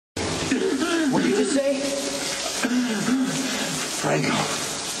What did you just say? Franco.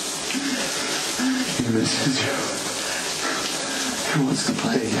 He misses you. He wants to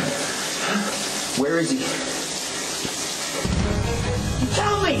play again. Where is he? You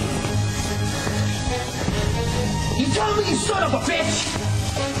tell me! You tell me, you son of a bitch!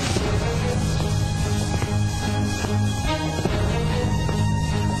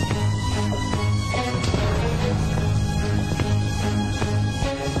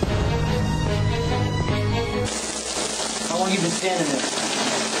 How long have you been standing there?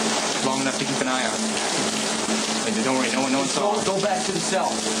 Long enough to keep an eye on. Wait, don't worry, no one saw. Go back to the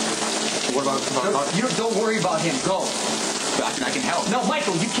cell. What about you don't worry about him. Go. I can help. No,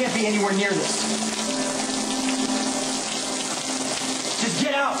 Michael, you can't be anywhere near this. Just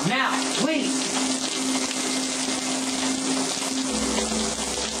get out now, please.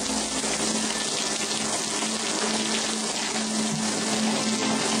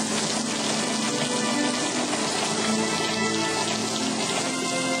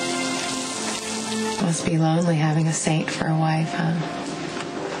 Must be lonely having a saint for a wife, huh?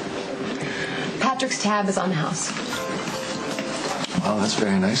 Patrick's tab is on the house. Well, that's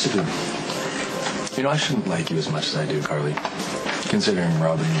very nice of you. You know, I shouldn't like you as much as I do, Carly. Considering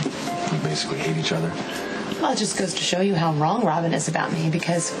Robin, we basically hate each other. Well, it just goes to show you how wrong Robin is about me,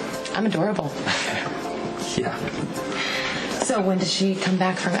 because I'm adorable. Yeah. So when does she come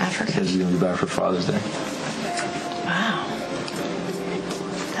back from Africa? She's going to be back for Father's Day. Wow.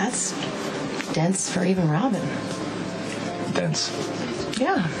 That's dense for even Robin. Dense.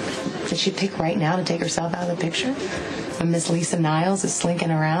 Yeah. Did she pick right now to take herself out of the picture? When Miss Lisa Niles is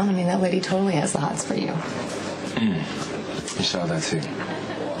slinking around? I mean, that lady totally has the hots for you. You saw that too.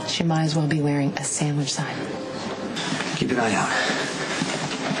 She might as well be wearing a sandwich sign. Keep an eye out.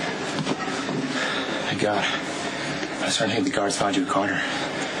 Thank God. I was starting to think the guards found you with Carter.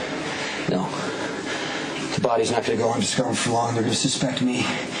 No. The body's not going to go undiscovered for long. They're going to suspect me.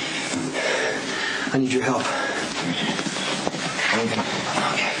 I need your help. Okay.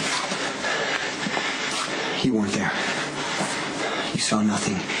 You weren't there. You saw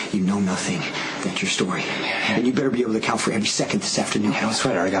nothing. You know nothing. That's your story. Yeah. And you better be able to account for every second this afternoon. Yeah, don't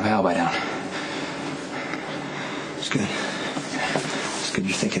sweat. I already got my alibi down. It's good. It's good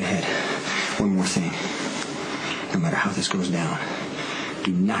you're thinking ahead. One more thing. No matter how this goes down,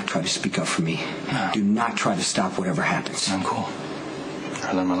 do not try to speak up for me. No. Do not try to stop whatever happens. I'm cool.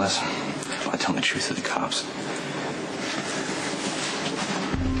 I learned my lesson. I tell the truth to the cops.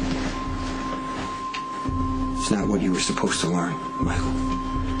 It's not what you were supposed to learn, Michael.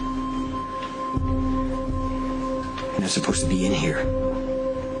 You're not supposed to be in here.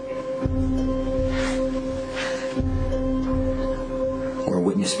 Or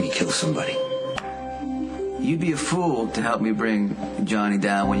witness me kill somebody. You'd be a fool to help me bring Johnny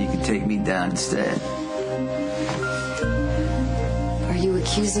down when you could take me down instead. Are you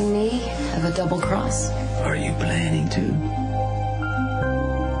accusing me of a double cross? Are you planning to?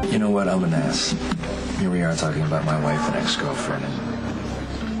 You know what? I'm an ass. Here we are talking about my wife and ex-girlfriend,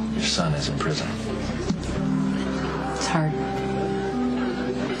 and your son is in prison. It's hard.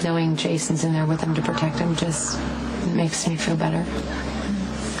 Knowing Jason's in there with him to protect him just makes me feel better.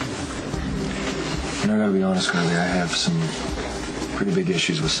 You know, I gotta be honest, Carly, I have some pretty big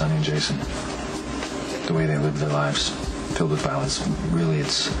issues with Sonny and Jason. The way they live their lives, filled with violence. Really,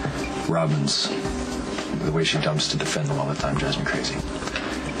 it's Robin's. The way she dumps to defend them all the time drives me crazy.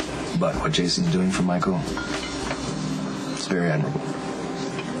 But what Jason's doing for Michael, it's very admirable.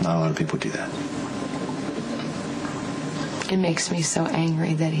 Not a lot of people do that. It makes me so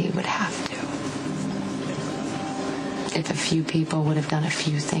angry that he would have to. If a few people would have done a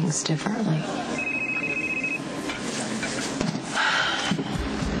few things differently.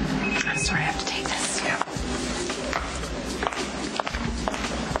 I'm sorry, I have to take this. Yeah.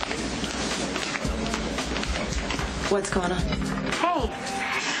 What's going on? Hey,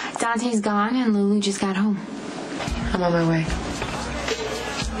 Dante's gone and Lulu just got home. I'm on my way.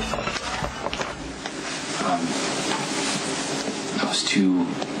 I was too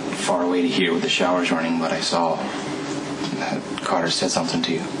far away to hear with the showers running, but I saw that Carter said something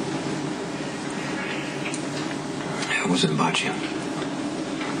to you. It wasn't about you.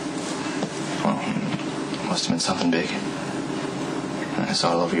 Well, it must have been something big. I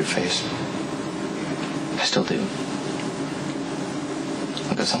saw it all over your face. I still do.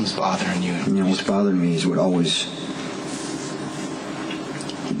 Look, if something's bothering you. You know, what's bothering me is what always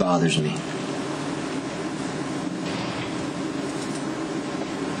bothers me.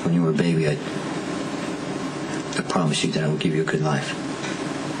 When you were a baby, I promised you that I would give you a good life.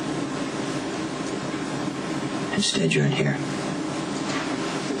 Instead, you're in here.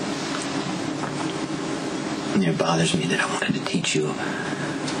 mean, it bothers me that I wanted to teach you,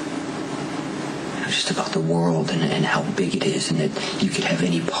 just about the world and how big it is, and that you could have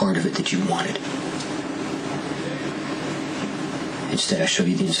any part of it that you wanted. Instead, I show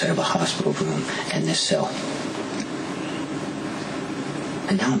you the inside of a hospital room and this cell.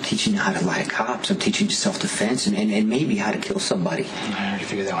 And now I'm teaching you how to lie to cops. I'm teaching you self-defense and maybe how to kill somebody. I already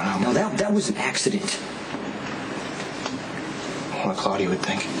figured that one out. No, that was an accident. What Claudia would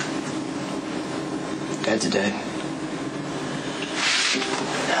think. Dad's dead.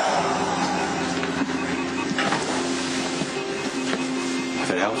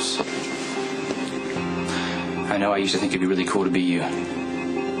 If it helps. I know I used to think it'd be really cool to be you.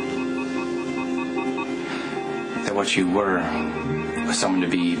 That what you were was someone to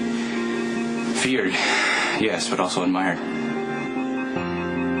be feared, yes, but also admired.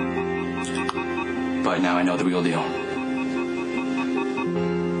 But now I know the real deal.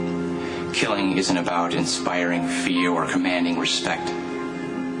 Killing isn't about inspiring fear or commanding respect.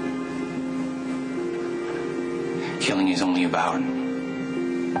 Killing is only about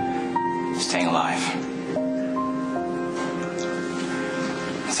staying alive.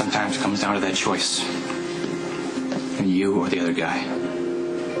 Sometimes it comes down to that choice. You or the other guy.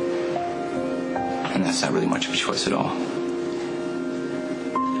 And that's not really much of a choice at all.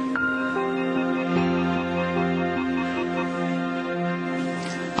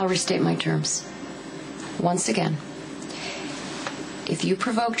 I'll restate my terms. Once again, if you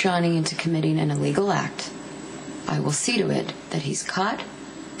provoke Johnny into committing an illegal act, I will see to it that he's caught,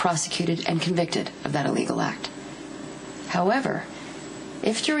 prosecuted, and convicted of that illegal act. However,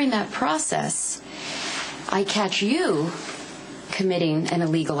 if during that process I catch you committing an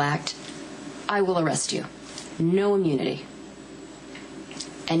illegal act, I will arrest you. No immunity.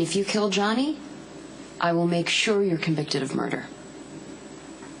 And if you kill Johnny, I will make sure you're convicted of murder.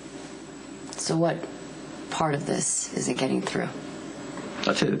 So what part of this isn't getting through?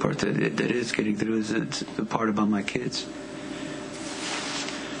 I'll tell you the part that is getting through is the part about my kids.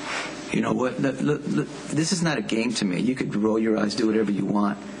 You know what? Look, this is not a game to me. You could roll your eyes, do whatever you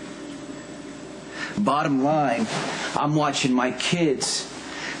want. Bottom line, I'm watching my kids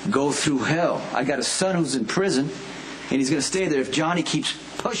go through hell. I got a son who's in prison, and he's going to stay there if Johnny keeps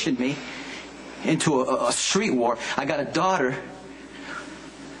pushing me into a street war. I got a daughter.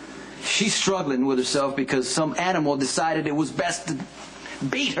 She's struggling with herself because some animal decided it was best to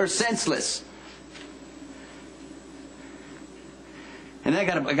beat her senseless. And I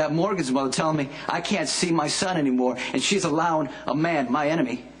got Morgan's mother telling me I can't see my son anymore, and she's allowing a man, my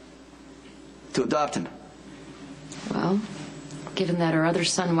enemy, to adopt him. Well, given that her other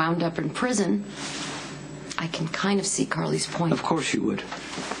son wound up in prison, I can kind of see Carly's point. Of course you would.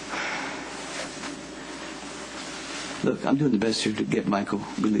 Look, I'm doing the best here to get Michael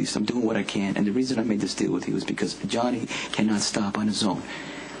released. I'm doing what I can. And the reason I made this deal with you is because Johnny cannot stop on his own.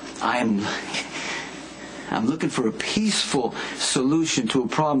 I'm looking for a peaceful solution to a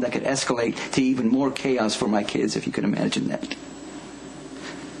problem that could escalate to even more chaos for my kids, if you can imagine that.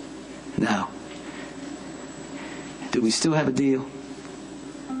 Now, do we still have a deal?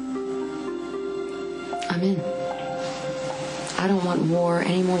 I'm in. I don't want war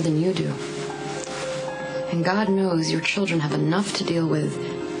any more than you do. And God knows your children have enough to deal with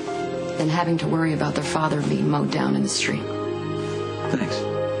than having to worry about their father being mowed down in the street. Thanks.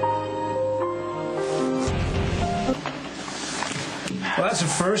 Well, that's a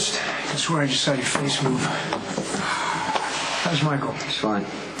first. I swear I just saw your face move. How's Michael? It's fine.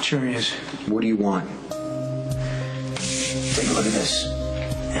 Sure he is. What do you want? Take a look at this.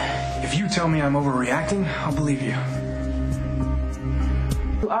 If you tell me I'm overreacting, I'll believe you.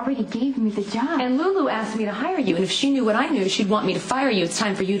 You already gave me the job. And Lulu asked me to hire you, and if she knew what I knew, she'd want me to fire you. It's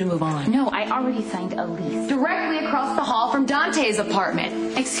time for you to move on. No, I already signed a lease. Directly across the hall from Dante's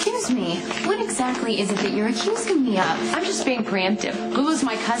apartment. Excuse me, what exactly is it that you're accusing me of? I'm just being preemptive. Lulu's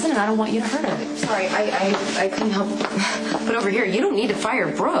my cousin, and I don't want you to hurt her. Sorry, I couldn't help but over here. You don't need to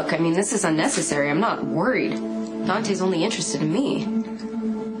fire Brooke. I mean, this is unnecessary. I'm not worried. Dante's only interested in me.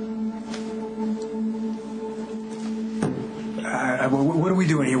 What are we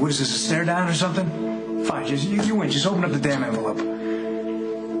doing here? What is this, a stare down or something? Fine, just you win. Just open up the damn envelope.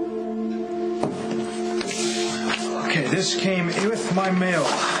 Okay, this came with my mail.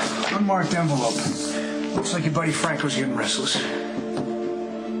 Unmarked envelope. Looks like your buddy Frank was getting restless.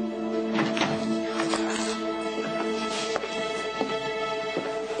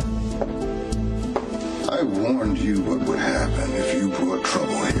 I warned you what would happen if you brought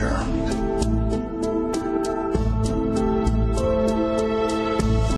trouble here.